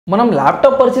మనం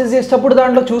laptop purchase చేసేటప్పుడు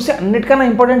దాంట్లో చూసి అన్నిటికన్నా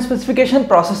ఇంపార్టెంట్ స్పెసిఫికేషన్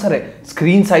ప్రాసెసరే.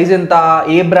 స్క్రీన్ సైజ్ ఎంత,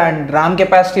 ఏ బ్రాండ్, ర్యామ్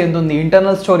కెపాసిటీ ఎంత ఉంది,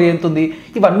 ఇంటర్నల్ స్టోరీ ఎంత ఉంది,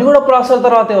 ఇవన్నీ కూడా ప్రాసెసర్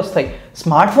తర్వాతే వస్తాయి.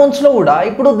 స్మార్ట్ ఫోన్స్లో కూడా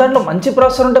ఇప్పుడు దాంట్లో మంచి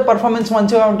ప్రాసెసర్ ఉంటే పర్ఫార్మెన్స్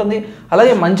మంచిగా ఉంటుంది,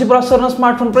 అలాగే మంచి ప్రాసెసర్ ఉన్న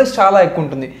స్మార్ట్ ఫోన్ ప్రైస్ చాలా ఎక్కువ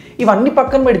ఉంటుంది. ఇవన్నీ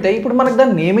పక్కన పెడితే ఇప్పుడు మనకు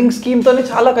దాని నేమింగ్ స్కీమ్తోనే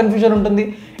చాలా కన్ఫ్యూజన్ ఉంటుంది.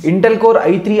 Intel core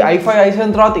i3, i5,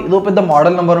 i7 తర్వాత ఏదో పెద్ద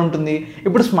మోడల్ నెంబర్ ఉంటుంది.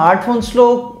 ఇప్పుడు స్మార్ట్ ఫోన్స్లో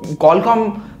క్వాల్కామ్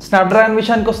స్నాప్డ్రాగన్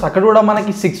విషయానికి వస్తే అక్కడ కూడా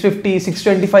మనకి 650,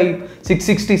 625,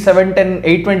 660, 710,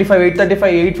 825,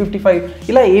 835, 855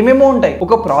 ఇలా ఏమేమో ఉంటాయి.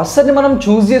 ఒక ప్రాసెసర్ని మనం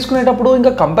చూస్ చేసుకునేటప్పుడు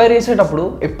ఇంకా కంపేర్ చేసేటప్పుడు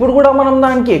ఎప్పుడు కూడా మనం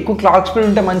దానికి ఎక్కువ క్లాక్ స్పీడ్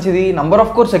ఉంటే మంచిది, నంబర్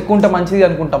ఆఫ్ కోర్స్ ఎక్కువ ఉంటే మంచిది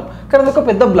అనుకుంటాం. కానీ అది ఒక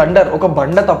పెద్ద బ్లండర్, ఒక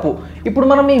బండ తప్పు. ఇప్పుడు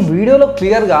మనం ఈ వీడియోలో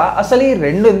క్లియర్గా అసలు ఈ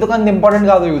రెండు ఎందుకంత ఇంపార్టెంట్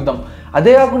కాదో చూద్దాం.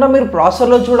 అదే కాకుండా మీరు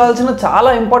ప్రాసెసర్లో చూడాల్సిన చాలా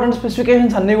ఇంపార్టెంట్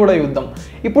స్పెసిఫికేషన్స్ అన్నీ కూడా చూద్దాం.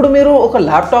 ఇప్పుడు మీరు ఒక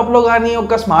ల్యాప్టాప్లో కానీ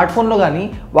ఒక స్మార్ట్ ఫోన్లో కానీ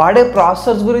వాడే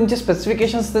ప్రాసెసర్స్ గురించి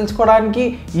స్పెసిఫికేషన్స్ తెలుసుకోవడానికి,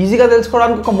 ఈజీగా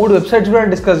తెలుసుకోవడానికి ఒక 3 వెబ్సైట్స్ కూడా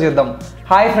డిస్కస్ చేద్దాం.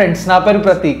 హాయ్ ఫ్రెండ్స్, నా పేరు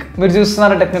ప్రతీక్, మీరు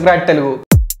చూస్తున్నారు టెక్నోక్రాట్ తెలుగు.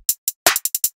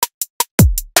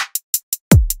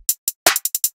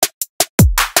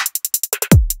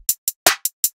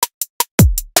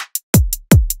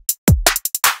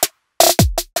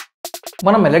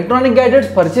 మనం ఎలక్ట్రానిక్ గ్యాడ్జెట్స్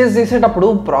పర్చేస్ చేసేటప్పుడు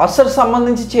ప్రాసెసర్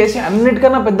సంబంధించి చేసే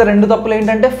అన్నిటికన్నా పెద్ద 2 తప్పులు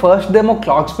ఏంటంటే, ఫస్ట్ డేమో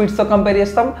క్లాక్ స్పీడ్స్తో కంపేర్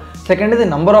చేస్తాం, సెకండ్ ఇది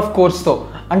నంబర్ ఆఫ్ కోర్స్తో,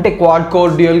 అంటే క్వాడ్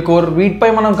కోర్, డ్యూయల్ కోర్, వీటిపై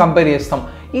మనం కంపేర్ చేస్తాం.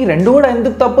 ఈ రెండు కూడా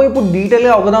ఎందుకు తప్పో ఇప్పుడు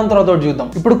డీటెయిల్గా ఒకదాని తర్వాత చూద్దాం.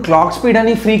 ఇప్పుడు క్లాక్ స్పీడ్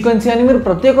అని, ఫ్రీక్వెన్సీ అని మీరు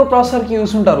ప్రతి ఒక్క ప్రాసెసర్కి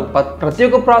యూస్ ఉంటారు. ప్రతి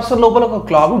ఒక్క ప్రాసెసర్ లోపల ఒక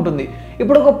క్లాక్ ఉంటుంది.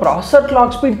 ఇప్పుడు ఒక ప్రాసెసర్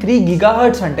క్లాక్ స్పీడ్ 3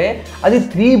 GHz అంటే అది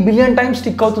 3 బిలియన్ టైమ్స్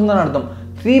స్టిక్ అవుతుందని అర్థం.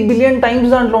 3 బిలియన్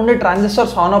టైమ్స్ దాంట్లో ఉండే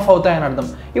ట్రాన్సిస్టర్స్ ఆన్ ఆఫ్ అవుతాయని అర్థం.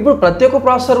 ఇప్పుడు ప్రతి ఒక్క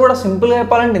ప్రాసెసర్ కూడా సింపుల్గా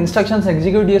చెప్పాలంటే ఇన్స్ట్రక్షన్స్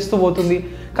ఎగ్జిక్యూట్ చేస్తూ పోతుంది.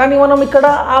 కానీ మనం ఇక్కడ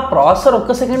ఆ ప్రాసెసర్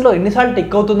ఒక్క సెకండ్లో ఎన్నిసార్లు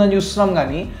టిక్ అవుతుందని చూస్తున్నాం,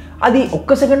 కానీ అది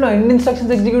ఒక్క సెకండ్లో ఎన్ని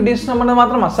ఇన్స్ట్రక్షన్స్ ఎగ్జిక్యూట్ చేస్తున్నామని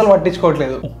మాత్రం అస్సలు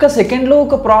పట్టించుకోవట్లేదు. ఒక్క సెకండ్లో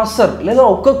ఒక ప్రాసెసర్ లేదా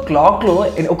ఒక్క క్లాక్లో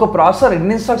ఒక ప్రాసెసర్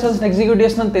ఎన్ని ఇన్స్ట్రక్షన్స్ ఎగ్జిక్యూట్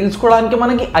చేస్తుందని తెలుసుకోవడానికి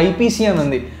మనకి ఐపీసీ అని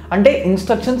ఉంది, అంటే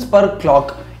ఇన్స్ట్రక్షన్స్ పర్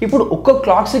క్లాక్. ఇప్పుడు ఒక్క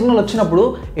క్లాక్ సిగ్నల్ వచ్చినప్పుడు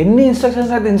ఎన్ని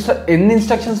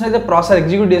ఇన్స్ట్రక్షన్స్ అయితే ప్రాసెసర్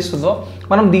ఎగ్జిక్యూట్ చేస్తుందో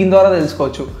మనం దీని ద్వారా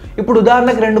తెలుసుకోవచ్చు. ఇప్పుడు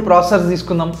ఉదాహరణకు 2 ప్రాసెసర్స్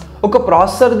తీసుకుందాం. ఒక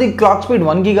ప్రాసెసర్ది క్లాక్ స్పీడ్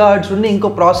 1 GHz ఉంది, ఇంకో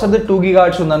ప్రాసెసర్ది 2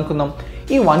 GHz ఉంది అనుకుందాం.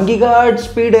 ఈ 1 GHz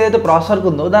స్పీడ్ ఏదైతే ప్రాసెసర్కి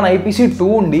ఉందో దాని ఐపీసీ 2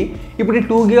 ఉండి, ఇప్పుడు ఈ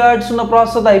 2 GHz ఉన్న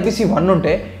ప్రాసెసర్ ఐపీసీ 1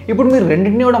 ఉంటే, ఇప్పుడు మీరు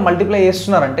రెండింటిని కూడా మల్టిప్లై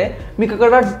చేస్తున్నారంటే మీకు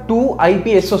అక్కడ 2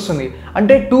 IPS వస్తుంది,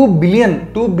 అంటే 2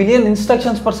 బిలియన్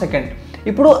ఇన్స్ట్రక్షన్స్ పర్ సెకండ్.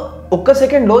 ఇప్పుడు ఒక్క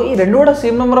సెకండ్లో ఈ రెండు కూడా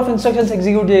same number of instructions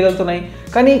execute చేయగలుగుతున్నాయి.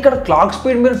 కానీ ఇక్కడ క్లాక్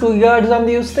స్పీడ్ మీరు 2 GHz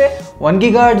అని చూస్తే 1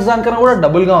 GHz దానికన్నా కూడా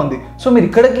డబుల్గా ఉంది. సో మీరు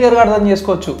ఇక్కడ క్లియర్గా అర్థం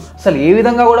చేసుకోవచ్చు అసలు ఏ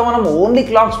విధంగా కూడా మనం ఓన్లీ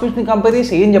క్లాక్ స్పీడ్ని కంపేర్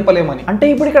చేసి ఏం చెప్పలేమని. అంటే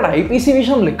ఇప్పుడు ఇక్కడ ఐపీసీ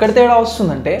విషయంలో ఎక్కడ తేడా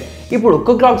వస్తుందంటే, ఇప్పుడు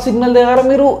ఒక్క క్లాక్ సిగ్నల్ దగ్గర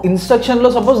మీరు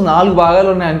ఇన్స్ట్రక్షన్లో సపోజ్ 4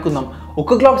 భాగాలు ఉన్నాయి అనుకుందాం.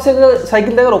 ఒక్క క్లాక్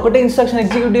సైకిల్ దగ్గర ఒకటే ఇన్స్ట్రక్షన్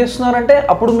ఎగ్జిక్యూట్ చేస్తున్నారంటే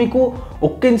అప్పుడు మీకు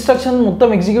ఒక్క ఇన్స్ట్రక్షన్ మొత్తం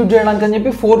ఎగ్జిక్యూట్ చేయడానికి అని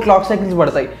చెప్పి 4 క్లాక్ సైకిల్స్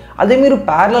పడతాయి. అదే మీరు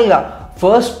ప్యారలల్గా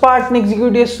ఫస్ట్ పార్ట్ని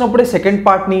ఎగ్జిక్యూట్ చేసినప్పుడే సెకండ్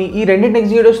పార్ట్ని, ఈ రెండింటిని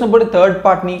ఎగ్జిక్యూట్ చేసినప్పుడే థర్డ్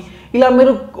పార్ట్ని, ఇలా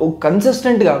మీరు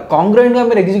కన్సిస్టెంట్గా కాంగ్రెంట్గా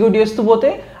మీరు ఎగ్జిక్యూట్ చేస్తూ పోతే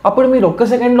అప్పుడు మీరు ఒక్క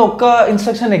సెకండ్లో ఒక్క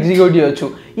ఇన్స్ట్రక్షన్ ఎగ్జిక్యూట్ చేయొచ్చు.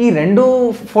 ఈ 2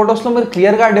 ఫొటోస్లో మీరు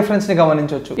క్లియర్గా డిఫరెన్స్ని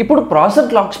గమనించవచ్చు. ఇప్పుడు ప్రాసెసర్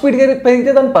క్లాక్ స్పీడ్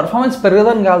పెరిగితే దాని పర్ఫార్మెన్స్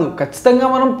పెరగదని కాదు, ఖచ్చితంగా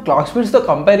మనం క్లాక్ స్పీడ్స్తో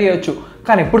కంపేర్ చేయొచ్చు.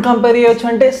 కానీ ఎప్పుడు కంపేర్ చేయొచ్చు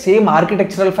అంటే సేమ్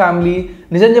ఆర్కిటెక్చరల్ ఫ్యామిలీ,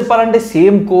 నిజం చెప్పాలంటే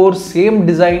same core, same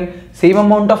design, same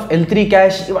amount of L3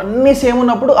 cash, ఇవన్నీ సేమ్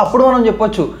ఉన్నప్పుడు అప్పుడు మనం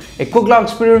చెప్పొచ్చు ఎక్కువ క్లాక్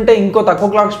స్పీడ్ ఉంటే ఇంకో తక్కువ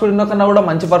క్లాక్ స్పీడ్ ఉన్న కన్నా కూడా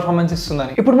మంచి పర్ఫార్మెన్స్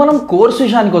ఇస్తుందని. ఇప్పుడు మనం కోర్స్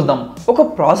విషయానికి వద్దాం. ఒక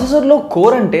ప్రాసెసర్లో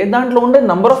కోర్ అంటే దాంట్లో ఉండే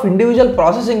number of individual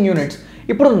processing units.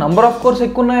 ఇప్పుడు నంబర్ ఆఫ్ కోర్స్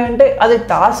ఎక్కువ ఉన్నాయంటే అది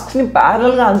టాస్క్స్ని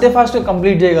ప్యారలల్గా అంతే ఫాస్ట్గా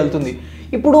కంప్లీట్ చేయగలుగుతుంది.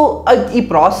 ఇప్పుడు ఈ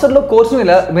ప్రాసెసర్లో కోర్స్ని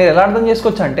మీరు ఎలా అర్థం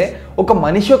చేసుకోవచ్చు అంటే, ఒక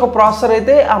మనిషి ఒక ప్రాసెసర్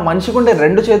అయితే ఆ మనిషికి ఉండే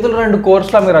 2 చేతులు 2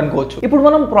 కోర్స్లా మీరు అనుకోవచ్చు. ఇప్పుడు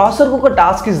మనం ప్రాసెసర్కి ఒక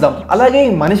టాస్క్ ఇద్దాం, అలాగే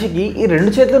ఈ మనిషికి ఈ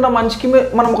 2 చేతులు ఉన్న మనిషికి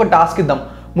మనం ఒక టాస్క్ ఇద్దాం.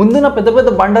 ముందున్న పెద్ద పెద్ద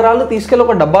బండరాలు తీసుకెళ్ళి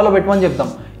ఒక డబ్బాలో పెట్టమని చెప్తాం.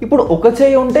 ఇప్పుడు ఒక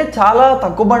చేయి ఉంటే చాలా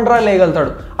తక్కువ బండరాలు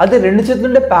వేయగలుగుతాడు, అదే 2 చేతులు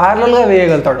ఉంటే ప్యారలల్గా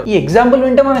వేయగలుగుతాడు. ఈ ఎగ్జాంపుల్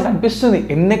వింటే మనకు అనిపిస్తుంది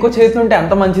ఎన్ని ఎక్కువ చేతులు ఉంటే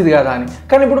అంత మంచిది కదా అని.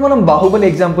 కానీ ఇప్పుడు మనం బాహుబలి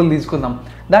ఎగ్జాంపుల్ తీసుకుందాం.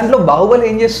 దాంట్లో బాహుబలి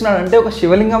ఏం చేస్తున్నాడు అంటే ఒక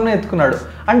శివలింగంని ఎత్తుకున్నాడు.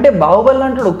 అంటే బాహుబలి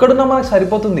అంటాడు ఒక్కడున్నా మనకు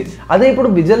సరిపోతుంది. అదే ఇప్పుడు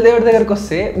బిజల్ దేవుడి దగ్గరికి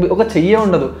వస్తే ఒక చెయ్యే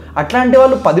ఉండదు. అట్లాంటి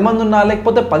వాళ్ళు 10 మంది ఉన్నా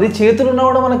లేకపోతే 10 చేతులు ఉన్నా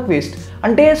కూడా మనకు వేస్ట్.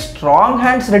 అంటే స్ట్రాంగ్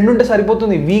హ్యాండ్స్ 2 ఉంటే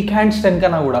సరిపోతుంది, వీక్ హ్యాండ్స్ 10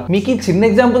 కన్నా కూడా. మీకు ఈ చిన్న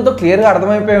ఎగ్జాంపుల్తో క్లియర్గా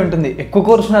అర్థమైపోయి ఉంటుంది ఎక్కువ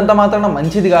కోర్స్ ఉన్నంత మాత్రాన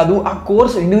మంచిది కాదు, ఆ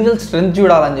కోర్స్ ఇండివిజువల్ స్ట్రెంత్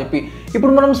చూడాలని చెప్పి.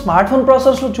 ఇప్పుడు మనం స్మార్ట్ ఫోన్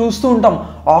ప్రాసెసర్స్లో చూస్తూ ఉంటాం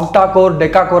ఆక్టా కోర్,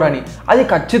 డెకా కోర్ అని. అది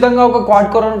ఖచ్చితంగా ఒక క్వాడ్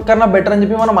కోర్ కన్నా బెటర్ అని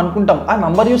చెప్పి మనం అనుకుంటాం. ఆ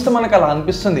నంబర్ చూస్తే మనకు అలా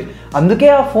అనిపిస్తుంది. అందుకే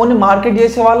ఆ ఫోన్ని మార్కెట్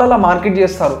చేసే వాళ్ళు అలా మార్కెట్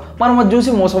చేస్తారు, మనం అది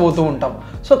చూసి మోసపోతూ ఉంటాం.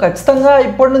 సో ఖచ్చితంగా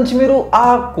ఇప్పటి నుంచి మీరు ఆ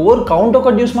కోర్ కౌంట్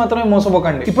ఒకటి చూసి మాత్రమే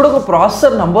మోసపోకండి. ఇప్పుడు ఒక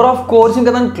ప్రాసెసర్ నంబర్ ఆఫ్ కోర్స్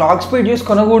ఇంకా దాని క్లాక్ స్పీడ్ చూసి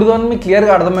కొనకూడదు అని మీకు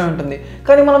క్లియర్గా అర్థమై ఉంటుంది.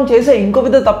 కానీ మనం చేసే ఇంకో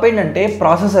పెద్ద తప్పు ఏంటంటే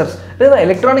ప్రాసెసర్స్ లేదా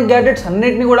ఎలక్ట్రానిక్ గ్యాడ్జెట్స్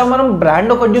అన్నిటిని కూడా మనం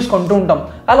బ్రాండ్ ఒకటి చూసి కొంటూ ఉంటాం.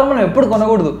 అలా మనం ఎప్పుడు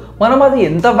కొనకూడదు. మనం అది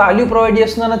ఎంత వాల్యూ ప్రొవైడ్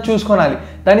చేస్తుందన్నది చూసుకోవాలి.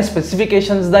 దాని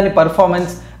స్పెసిఫికేషన్స్, దాని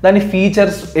పర్ఫార్మెన్స్, దాని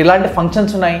ఫీచర్స్, ఎలాంటి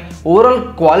ఫంక్షన్స్ ఉన్నాయి, ఓవరాల్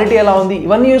క్వాలిటీ ఎలా ఉంది,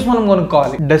 ఇవన్నీ చూసి మనం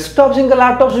కొనుక్కోవాలి. డెస్క్టాప్స్ ఇంకా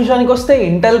ల్యాప్టాప్స్ విషయానికి వస్తే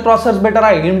ఇంటెల్ ప్రాసెసర్స్ బెటరా,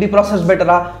 AMD ప్రాసెసర్స్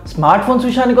బెటరా, స్మార్ట్ ఫోన్స్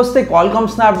విషయానికి వస్తే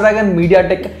క్వాల్కామ్, స్నాప్డ్రాగన్,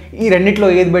 మీడియాటెక్, ఈ రెండిట్లో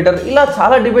ఏది బెటర్, ఇలా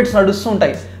చాలా డిబేట్స్ నడుస్తూ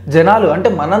ఉంటాయి. జనాలు అంటే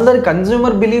మనందరి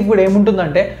కన్జ్యూమర్ బిలీఫ్ కూడా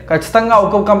ఏముంటుందంటే ఖచ్చితంగా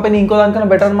ఒక్కొక్క కంపెనీ ఇంకో దానికన్నా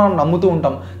బెటర్ మనం నమ్ముతూ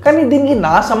ఉంటాం. కానీ దీనికి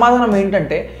నా సమాధానం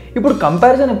ఏంటంటే ఇప్పుడు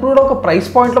కంపారిజన్ ఎప్పుడు కూడా ఒక ప్రైస్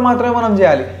పాయింట్లో మాత్రమే మనం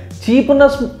చేయాలి. చీప్ ఉన్న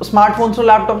స్మార్ట్ ఫోన్స్,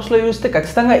 ల్యాప్టాప్స్లో చూస్తే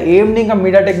ఖచ్చితంగా AMD ఇంకా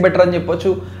మీడియాటెక్ బెటర్ అని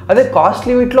చెప్పొచ్చు. అదే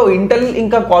కాస్ట్లీ వీటిలో ఇంటెల్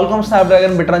ఇంకా క్వాల్కామ్,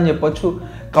 స్నాప్డ్రాగన్ బెటర్ అని చెప్పొచ్చు.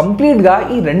 కంప్లీట్గా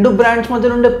ఈ రెండు బ్రాండ్స్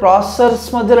మధ్యలో ఉండే ప్రాసెసర్స్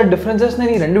మధ్యలో డిఫరెన్సెస్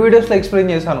నేను ఈ 2 వీడియోస్లో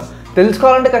ఎక్స్ప్లెయిన్ చేశాను.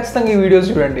 తెలుసుకోవాలంటే ఖచ్చితంగా ఈ వీడియోస్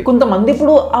చూడండి. కొంతమంది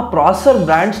ఇప్పుడు ఆ ప్రాసెసర్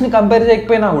బ్రాండ్స్ని కంపేర్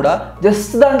చేయకపోయినా కూడా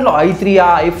జస్ట్ దాంట్లో i3,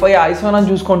 i5, i7 అని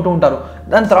చూసుకుంటూ ఉంటారు.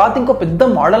 దాని తర్వాత ఇంకో పెద్ద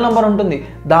మోడల్ నెంబర్ ఉంటుంది.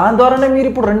 దాని ద్వారానే మీరు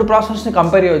ఇప్పుడు 2 ప్రాసెసర్స్ని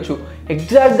కంపేర్ చేయొచ్చు.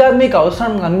 ఎగ్జాక్ట్గా మీకు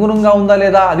అవసరానికి అనుగుణంగా ఉందా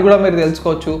లేదా అది కూడా మీరు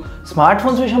తెలుసుకోవచ్చు. స్మార్ట్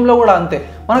ఫోన్స్ విషయంలో కూడా అంతే.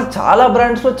 మనకు చాలా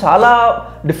బ్రాండ్స్లో చాలా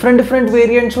డిఫరెంట్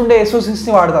వేరియంట్స్ ఉండే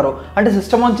SoCsని వాడతారు, అంటే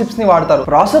సిస్టమ్ ఆన్ చిప్స్ని వాడతారు.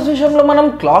 ప్రాసెసర్స్ విషయంలో మనం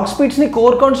క్లాక్ స్పీడ్స్ని,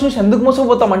 కోర్ కౌంట్స్ని ఎందుకు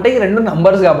మోసపోతాం అంటే ఈ 2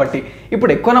 నంబర్స్ కాబట్టి.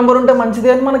 ఇప్పుడు ఎక్కువ నెంబర్ ఉంటే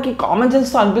మంచిది అని మనకి కామన్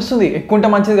సెన్స్తో అనిపిస్తుంది, ఎక్కువ ఉంటే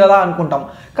మంచిది కదా అనుకుంటాం.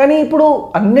 కానీ ఇప్పుడు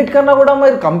అన్నిటికన్నా కూడా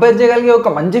మీరు కంపేర్ చేయగలిగే ఒక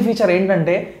మంచి ఫీచర్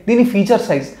ఏంటంటే దీని ఫీచర్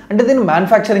సైజ్, అంటే దీని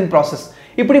మ్యానుఫ్యాక్చరింగ్ ప్రాసెస్.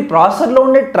 ఇప్పుడు ఈ ప్రాసెసర్లో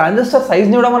ఉండే ట్రాన్సిస్టర్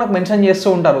సైజ్ని కూడా మనకు మెన్షన్ చేస్తూ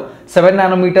ఉంటారు. 7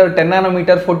 nanometre, 10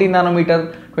 nanometre, 14 nanometre,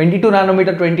 22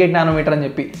 nanometre, 28 nanometre అని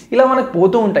చెప్పి ఇలా మనకు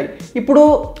పోతూ ఉంటాయి. ఇప్పుడు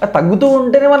తగ్గుతూ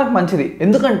ఉంటేనే మనకు మంచిది.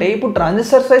 ఎందుకంటే ఇప్పుడు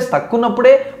ట్రాన్సిస్టర్ సైజ్ తక్కువ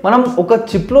ఉన్నప్పుడే మనం ఒక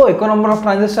చిప్లో ఎక్కువ నెంబర్ ఆఫ్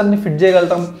ట్రాన్సిస్టర్ని ఫిట్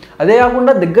చేయగలుగుతాం. అదే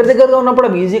కాకుండా దగ్గరగా ఉన్నప్పుడు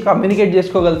అవి ఈజీగా కమ్యూనికేట్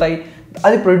చేసుకోగలుగుతాయి.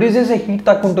 అది ప్రొడ్యూస్ చేసే హీట్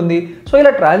తక్కువ ఉంటుంది. సో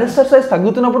ఇలా ట్రాన్సిస్టర్ సైజ్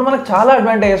తగ్గుతున్నప్పుడు మనకు చాలా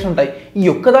అడ్వాంటేజెస్ ఉంటాయి. ఈ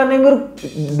ఒక్కదాన్ని మీరు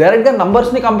డైరెక్ట్గా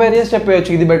నంబర్స్ని కంపేర్ చేసి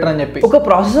చెప్పేయచ్చు ఇది బెటర్ అని చెప్పి. ఒక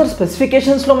ప్రాసెసర్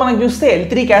స్పెసిఫికేషన్స్లో మనకు చూస్తే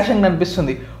L3 క్యాష్ అని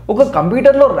కనిపిస్తుంది. ఒక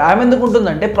కంప్యూటర్లో ర్యామ్ ఎందుకు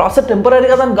ఉంటుందంటే ప్రాసెసర్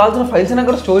టెంపరీగా దానికి కావాల్సిన ఫైల్స్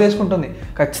అక్కడ స్టోర్ చేసుకుంటుంది.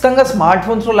 ఖచ్చితంగా స్మార్ట్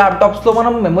ఫోన్స్లో, ల్యాప్టాప్స్లో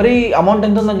మనం మెమరీ అమౌంట్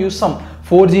ఎంత ఉందని చూస్తాం.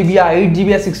 4GB, 8GB,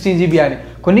 16GB అని.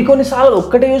 కొన్నిసార్లు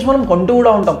ఒక్కటే యూస్ మనం కొంటూ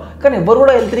కూడా ఉంటాం. కానీ ఎవరు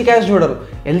కూడా L3 క్యాష్ చూడరు.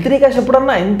 L3 క్యాష్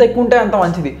ఎప్పుడన్నా ఎంత ఎక్కువ ఉంటే అంత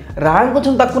మంచిది. ర్యామ్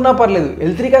కొంచెం తక్కువ ఉన్నా పర్లేదు,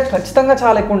 L3 క్యాష్ ఖచ్చితంగా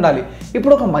చాలా ఎక్కువ ఉండాలి.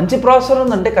 ఇప్పుడు ఒక మంచి ప్రాసెసర్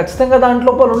ఉందంటే ఖచ్చితంగా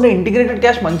దాంట్లో ఉండే ఇంటిగ్రేటెడ్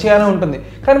క్యాష్ మంచిగానే ఉంటుంది.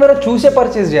 కానీ మీరు చూసే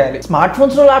పర్చేస్ చేయాలి. స్మార్ట్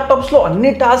ఫోన్స్లో, ల్యాప్టాప్స్లో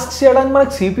అన్ని టాస్క్స్ చేయడానికి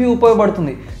మనకు CPU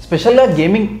ఉపయోగపడుతుంది. స్పెషల్గా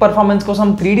గేమింగ్ పర్ఫార్మెన్స్ కోసం,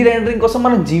 3D రెండరింగ్ కోసం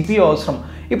మనకు GPU అవసరం.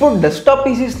 ఇప్పుడు డెస్క్టాప్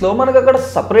పీసీస్లో మనకు అక్కడ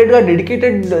సపరేట్గా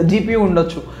డెడికేటెడ్ GPU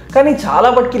ఉండొచ్చు. కానీ చాలా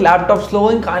వాటికి ల్యాప్టాప్స్లో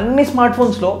ఇంకా అన్ని స్మార్ట్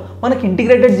ఫోన్స్లో మనకి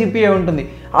ఇంటిగ్రేటెడ్ GPU ఉంటుంది.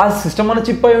 ఆ సిస్టమ్ మన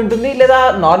చిప్ అయి ఉంటుంది, లేదా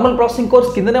నార్మల్ ప్రాసెసింగ్ కోర్స్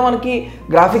కిందనే మనకి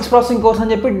గ్రాఫిక్స్ ప్రాసెసింగ్ కోర్స్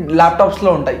అని చెప్పి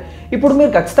ల్యాప్టాప్స్లో ఉంటాయి. ఇప్పుడు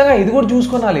మీరు ఖచ్చితంగా ఇది కూడా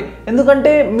చూసుకోవాలి.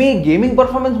 ఎందుకంటే మీ గేమింగ్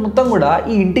పర్ఫార్మెన్స్ మొత్తం కూడా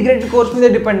ఈ ఇంటిగ్రేటెడ్ కోర్స్ మీద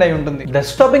డిపెండ్ అయి ఉంటుంది.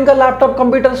 డెస్క్టాప్ ఇంకా ల్యాప్టాప్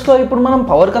కంప్యూటర్స్లో ఇప్పుడు మనం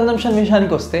పవర్ కన్జంప్షన్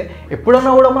విషయానికి వస్తే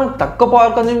ఎప్పుడన్నా కూడా మనకు తక్కువ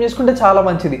పవర్ కన్జ్యూమ్ చేసుకుంటే చాలా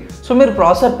మంచిది. సో మీరు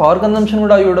ప్రాసెసర్ పవర్ కన్జంప్షన్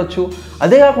కూడా చూడొచ్చు.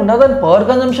 అదే కాకుండా దాని పవర్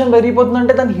కన్జంప్షన్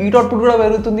పెరిగిపోతుందంటే దాని హీట్ అవుట్పుట్ కూడా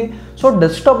పెరుగుతుంది. సో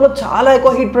డెస్క్టాప్లో చాలా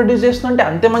ఎక్కువ హీట్ ప్రొడ్యూస్ చేస్తుందంటే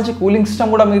అంతే మంచి కూలింగ్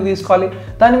సిస్టమ్ కూడా మీరు తీసుకోవాలి.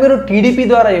 దాన్ని మీరు TDP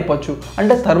ద్వారా చెప్పొచ్చు,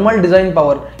 అంటే థర్మల్ డిజైన్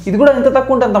పవర్. ఇది కూడా ఎంత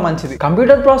తక్కువ ఉంటే అంత మంచిది.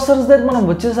 కంప్యూటర్ ప్రాసెసర్స్ దగ్గర మనం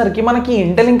వచ్చేసరికి మనకి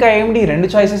ఇంటెల్ ఇంకా AMD 2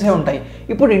 చాయిసెస్ ఉంటాయి.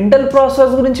 ఇప్పుడు ఇంటెల్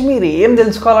ప్రాసెసర్స్ గురించి మీరు ఏం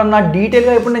తెలుసుకోవాలన్నా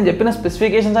డీటెయిల్గా ఇప్పుడు నేను చెప్పిన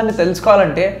స్పెసిఫికేషన్స్ అన్ని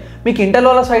తెలుసుకోవాలంటే మీకు ఇంటెల్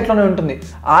వాళ్ళ సైట్లోనే ఉంటుంది,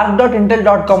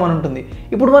 arc.intel.com అని ఉంటుంది.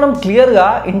 ఇప్పుడు మనం క్లియర్గా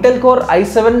ఇంటెల్ కోర్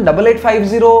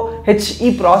i7-8850H ఈ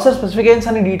ప్రాసెసర్ స్పెసిఫికేషన్స్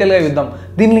అన్ని డీటెయిల్గా చూద్దాం.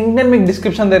 దీని లింక్ నేను మీకు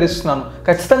డిస్క్రిప్షన్ దగ్గర ఇస్తున్నాను.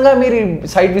 ఖచ్చితంగా మీరు ఈ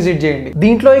సైట్ విజిట్ చేయండి.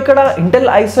 దీంట్లో ఇక్కడ ఇంటెల్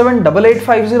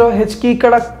i7-8850Hకి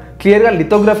ఇక్కడ క్లియర్గా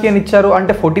లిథోగ్రఫీ అని ఇచ్చారు,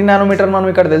 అంటే 14 నానోమీటర్ మనం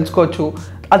ఇక్కడ తెలుసుకోవచ్చు.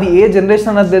 అది ఏ జనరేషన్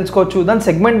అన్నది తెలుసుకోవచ్చు, దాని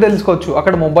సెగ్మెంట్ తెలుసుకోవచ్చు,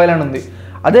 అక్కడ మొబైల్ అని ఉంది.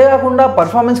 అదే కాకుండా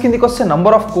పర్ఫార్మెన్స్ కిందకి వస్తే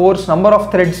number of course, number of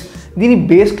threads, దీని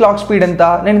బేస్ క్లాక్ స్పీడ్ ఎంత,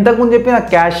 నేను ఇంతకుముందు చెప్పిన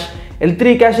క్యాష్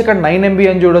L3 క్యాష్ ఇక్కడ 9 MB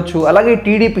అని చూడొచ్చు. అలాగే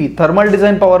TDP థర్మల్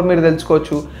డిజైన్ పవర్ మీరు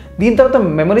తెలుసుకోవచ్చు. దీని తర్వాత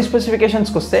మెమరీ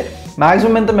స్పెసిఫికేషన్స్కి వస్తే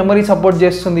మ్యాక్సిమం ఎంత మెమరీ సపోర్ట్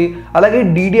చేస్తుంది, అలాగే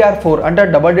DDR4 అంటే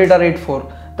డబల్ డేటా రేట్ 4,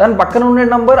 దాని పక్కన ఉండే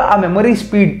నంబర్, ఆ మెమరీ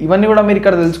స్పీడ్, ఇవన్నీ కూడా మీరు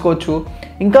ఇక్కడ తెలుసుకోవచ్చు.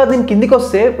 ఇంకా దీని కిందికి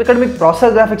వస్తే ఇక్కడ మీకు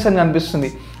ప్రాసెసర్ గ్రాఫిక్స్ అని కనిపిస్తుంది.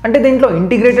 అంటే దీంట్లో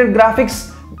integrated graphics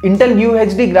Intel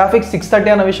UHD graphics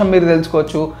 630 అన్న విషయం మీరు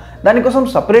తెలుసుకోవచ్చు. దానికోసం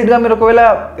సపరేట్గా మీరు ఒకవేళ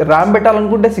ర్యామ్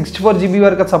పెట్టాలనుకుంటే 64GB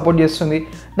వరకు సపోర్ట్ చేస్తుంది.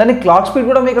 దాని క్లాక్ స్పీడ్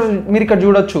కూడా మీరు ఇక్కడ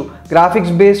చూడొచ్చు,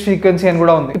 గ్రాఫిక్స్ బేస్డ్ ఫ్రీక్వెన్సీ అని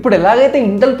కూడా ఉంది. ఇప్పుడు ఎలాగైతే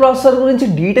ఇంటెల్ ప్రాసెసర్ గురించి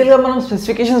డీటెయిల్గా మనం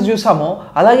స్పెసిఫికేషన్స్ చూసామో,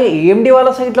 అలాగే AMD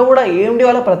వాళ్ళ సైట్లో కూడా AMD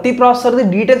వాళ్ళ ప్రతి ప్రాసెసర్ది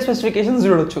డీటెయిల్ స్పెసిఫికేషన్స్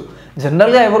చూడొచ్చు.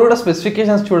 జనరల్గా ఎవరు కూడా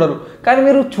స్పెసిఫికేషన్స్ చూడరు, కానీ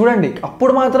మీరు చూడండి,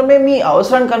 అప్పుడు మాత్రమే మీ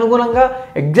అవసరానికి అనుగుణంగా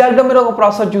ఎగ్జాక్ట్గా మీరు ఒక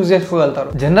ప్రాసెసర్ చూస్ చేసుకోగలుగుతారు.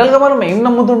 జనరల్గా మనం ఏం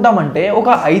నమ్ముతుంటామంటే ఒక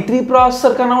i3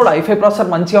 ప్రాసెసర్ కన్నా కూడా i5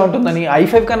 ప్రాసెసర్ మంచిగా ఉంటుందని,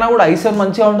 i5 కన్నా కూడా i7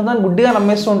 మంచిగా ఉంటుందని గుడ్డిగా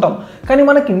నమ్మేస్తూ ఉంటాం. కానీ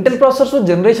మనకి ఇంటెల్ ప్రాసెసర్స్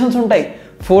జనరేషన్స్ ఉంటాయి.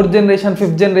 4th generation,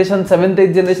 5th generation, 7th,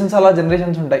 8th generations అలా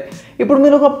జనరేషన్స్ ఉంటాయి. ఇప్పుడు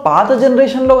మీరు ఒక పాత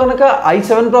జనరేషన్లో కనుక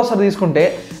i7 ప్రాసెసర్ తీసుకుంటే,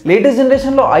 లేటెస్ట్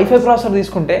జనరేషన్లో i5 ప్రాసెసర్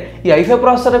తీసుకుంటే ఈ i5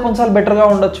 ప్రాసెసరే కొంచెం బెటర్గా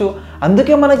ఉండొచ్చు.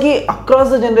 అందుకే మనకి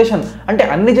అక్రాస్ ద జనరేషన్ అంటే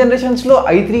అన్ని జనరేషన్స్లో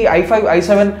i3, i5,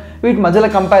 i7 వీటి మధ్యలో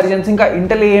కంపారిజన్స్, ఇంకా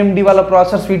ఇంటెల్ AMD వాళ్ళ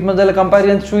ప్రాసెసర్స్ వీటి మధ్యలో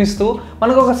కంపారిజన్స్ చూపిస్తూ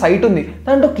మనకు ఒక సైట్ ఉంది.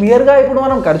 దాంట్లో క్లియర్గా ఇప్పుడు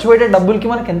మనం ఖర్చు పెట్టే డబ్బులకి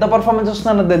మనకి ఎంత పర్ఫార్మెన్స్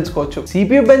వస్తుందన్నది తెలుసుకోవచ్చు.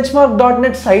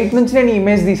 cpubenchmark.net సైట్ నుంచి నేను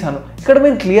ఇమేజ్ తీసాను. ఇక్కడ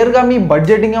మీరు క్లియర్గా మీ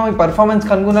బడ్జెటింగ్, మీ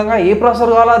పర్ఫార్మెన్స్కి అనుగుణంగా ఏ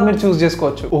ప్రాసెసర్ కావాలో అది మీరు చూస్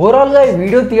చేసుకోవచ్చు. ఓవరాల్గా ఈ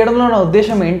వీడియో తీయడంలో నా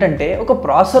ఉద్దేశం ఏంటంటే, ఒక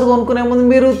ప్రాసెసర్ కొనుక్కునే ముందు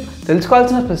మీరు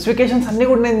తెలుసుకోవాల్సిన స్పెసిఫికేషన్స్ అన్నీ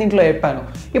కూడా నేను దీంట్లో చెప్పాను.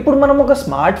 ఇప్పుడు మనం ఒక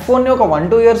స్మార్ట్ ఫోన్ని ఒక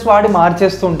 1-2 years వాడి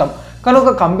మార్చేస్తూ ఉంటాం, కానీ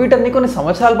ఒక కంప్యూటర్ని కొన్ని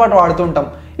సంవత్సరాల పాటు వాడుతూ ఉంటాం.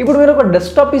 ఇప్పుడు మీరు ఒక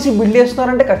డెస్క్టాప్ పీసీ బిల్డ్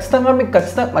చేస్తున్నారంటే ఖచ్చితంగా మీకు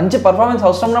మంచి పర్ఫార్మెన్స్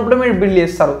అవసరం ఉన్నప్పుడే మీరు బిల్డ్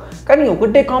చేస్తారు. కానీ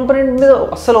ఒకటే కాంపోనెంట్ మీద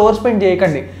అస్సలు ఓవర్ స్పెండ్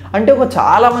చేయకండి. అంటే ఒక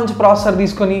చాలా మంచి ప్రాసెసర్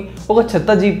తీసుకొని ఒక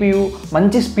చెత్త GPU,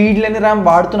 మంచి స్పీడ్ లేని ర్యామ్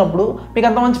వాడుతున్నప్పుడు మీకు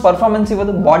అంత మంచి పర్ఫార్మెన్స్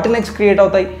ఇవ్వదు, బాటిల్ నెక్స్ క్రియేట్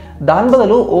అవుతాయి. దాని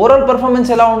బదులు ఓవరాల్ పర్ఫార్మెన్స్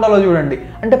ఎలా ఉండాలో చూడండి.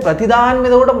 అంటే ప్రతి దాని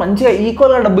మీద కూడా మంచిగా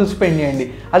ఈక్వల్గా డబ్బులు స్పెండ్ చేయండి.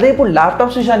 అదే ఇప్పుడు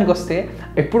ల్యాప్టాప్స్ విషయానికి వస్తే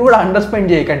ఎప్పుడు కూడా అండర్ స్పెండ్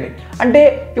చేయకండి. అంటే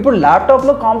ఇప్పుడు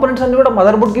ల్యాప్టాప్లో కాంపోనెంట్స్ అన్నీ కూడా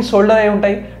మదర్ బోర్డ్కి షోల్డర్ అయి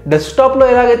ఉంటాయి. డెస్క్టాప్లో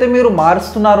ఎలాగైతే మీరు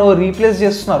మారుస్తున్నారో, రీప్లేస్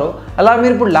చేస్తున్నారో అలా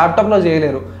మీరు ఇప్పుడు ల్యాప్టాప్లో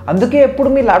చేయలేరు. అందుకే ఎప్పుడు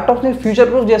మీ ల్యాప్టాప్ని ఫ్యూచర్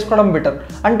ప్రూఫ్ చేసుకోవడం బెటర్.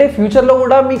 అంటే ఫ్యూచర్లో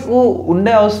కూడా మీకు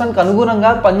ఉండే అవసరానికి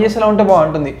అనుగుణంగా పనిచేసేలా ఉంటే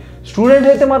బాగుంటుంది. స్టూడెంట్స్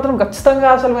అయితే మాత్రం ఖచ్చితంగా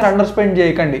అసలు మీరు అండర్ స్పెండ్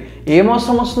చేయకండి. ఏం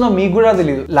అవసరం వస్తుందో మీకు కూడా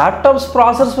తెలియదు. ల్యాప్టాప్స్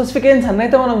ప్రాసెసర్ స్పెసిఫికేషన్స్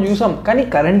అన్నైతే మనం చూసాం, కానీ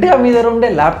కరెంట్గా మీ దగ్గర ఉండే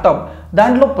ల్యాప్టాప్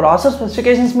దాంట్లో ప్రాసెస్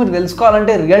స్పెసిఫికేషన్స్ మీరు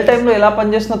తెలుసుకోవాలంటే, రియల్ టైంలో ఎలా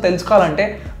పనిచేస్తుందో తెలుసుకోవాలంటే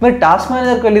మీరు టాస్క్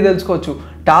మేనేజర్కి వెళ్ళి తెలుసుకోవచ్చు.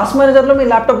 టాస్క్ మేనేజర్లో మీ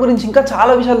ల్యాప్టాప్ గురించి ఇంకా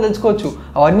చాలా విషయాలు తెలుసుకోవచ్చు.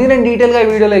 అవన్నీ నేను డీటెయిల్గా ఈ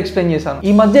వీడియోలో ఎక్స్ప్లెయిన్ చేశాను.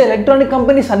 ఈ మధ్య ఎలక్ట్రానిక్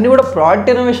కంపెనీస్ అన్ని కూడా ప్రోడక్ట్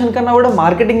ఇన్నోవేషన్ కన్నా కూడా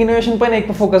మార్కెటింగ్ ఇన్నోవేషన్ పైన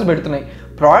ఎక్కువ ఫోకస్ పెడుతున్నాయి.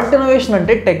 ప్రోడక్ట్ ఇన్నోవేషన్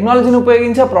అంటే టెక్నాలజీని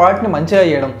ఉపయోగించి ఆ ప్రోడక్ట్ని మంచిగా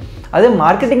చేయడం. అదే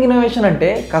మార్కెటింగ్ ఇన్నోవేషన్ అంటే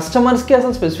కస్టమర్స్కి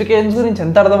అసలు స్పెసిఫికేషన్స్ గురించి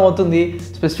ఎంత అర్థమవుతుంది,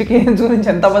 స్పెసిఫికేషన్స్ గురించి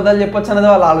ఎంత అబద్ధాలు చెప్పొచ్చు అనేది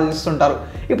వాళ్ళు ఆలోచిస్తుంటారు.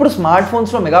 ఇప్పుడు స్మార్ట్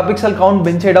ఫోన్స్లో మెగాపిక్సెల్ కౌంట్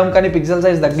పెంచేయడం కానీ పిక్సెల్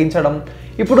సైజ్ తగ్గించడం,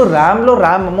 ఇప్పుడు ర్యామ్లో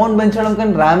ర్యామ్ అమౌంట్ పెంచడం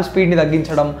కానీ ర్యామ్ స్పీడ్ని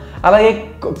తగ్గించడం, అలాగే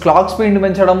క్లాక్ స్పీడ్ని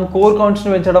పెంచడం, కోర్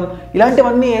కౌంట్స్ని పెంచడం,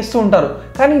 ఇలాంటివన్నీ చేస్తూ ఉంటారు.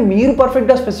 కానీ మీరు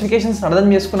పర్ఫెక్ట్గా స్పెసిఫికేషన్స్ అర్థం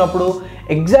చేసుకున్నప్పుడు,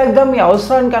 ఎగ్జాక్ట్గా మీ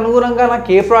అవసరానికి అనుగుణంగా నాకు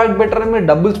ఏ ప్రోడక్ట్ బెటర్ అని మీరు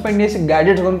డబ్బులు స్పెండ్ చేసి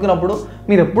గ్యాడ్జెట్స్ కొనుక్కున్నప్పుడు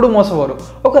మీరు ఎప్పుడు మోసపోరు.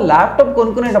 ఒక ల్యాప్టాప్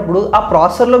కొనుక్కునేటప్పుడు ఆ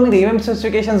ప్రాసెసర్లో మీరు ఏమేమి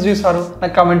స్పెసిఫికేషన్స్ చూసారు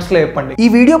నాకు కమెంట్స్లో చెప్పండి. ఈ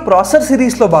వీడియో ప్రాసెసర్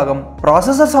సిరీస్లో భాగం.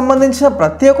 ప్రాసెసర్ సంబంధించిన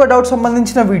ప్రతి ఒక్క డౌట్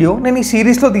సంబంధించిన వీడియో నేను ఈ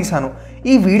సిరీస్లో తీశాను.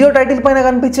 ఈ వీడియో టైటిల్ పైన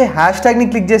కనిపించే హ్యాష్ ట్యాగ్ని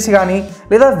క్లిక్ చేసి కానీ,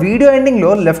 లేదా వీడియో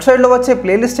ఎండింగ్లో లెఫ్ట్ సైడ్లో వచ్చే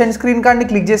ప్లేలిస్ట్ అండ్ స్క్రీన్ కార్డ్ని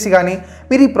క్లిక్ చేసి కానీ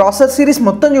మీరు ఈ ప్రాసెసర్ సిరీస్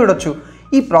మొత్తం చూడొచ్చు.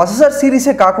 ఈ ప్రాసెసర్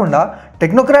సిరీసే కాకుండా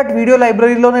టెక్నోక్రాట్ వీడియో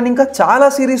లైబ్రరీలో నేను ఇంకా చాలా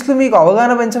సిరీస్లు మీకు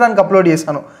అవగాహన పెంచడానికి అప్లోడ్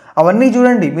చేశాను. అవన్నీ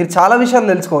చూడండి, మీరు చాలా విషయాలు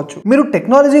తెలుసుకోవచ్చు. మీరు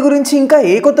టెక్నాలజీ గురించి ఇంకా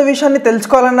ఏ కొత్త విషయాన్ని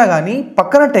తెలుసుకోవాలన్నా కానీ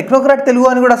పక్కన టెక్నోక్రాట్ తెలుగు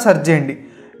అని కూడా సెర్చ్ చేయండి.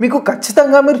 మీకు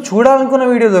ఖచ్చితంగా మీరు చూడాలనుకున్న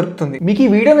వీడియో దొరుకుతుంది. మీకు ఈ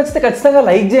వీడియో నచ్చితే ఖచ్చితంగా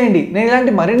లైక్ చేయండి. నేను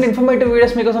ఇలాంటి మరిన్ని ఇన్ఫర్మేటివ్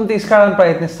వీడియోస్ మీకోసం తీసుకురావడానికి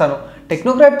ప్రయత్నిస్తాను.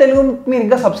 టెక్నోక్రాట్ తెలుగు మీరు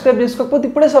ఇంకా సబ్స్క్రైబ్ చేసుకోకపోతే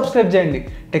ఇప్పుడే సబ్స్క్రైబ్ చేయండి.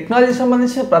 టెక్నాలజీ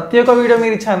సంబంధించిన ప్రతి ఒక్క వీడియో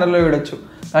మీరు ఈ ఛానల్లో చూడొచ్చు.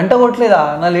 గంట కొట్టలేదా?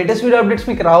 నా లేటెస్ట్ వీడియో అప్డేట్స్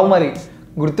మీకు రావు. మరి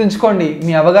గుర్తుంచుకోండి,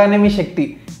 మీ అవగాహన మీ శక్తి.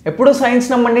 ఎప్పుడూ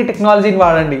సైన్స్ నమ్మండి, టెక్నాలజీని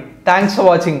వాడండి. Thanks for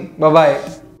watching. బాయ్.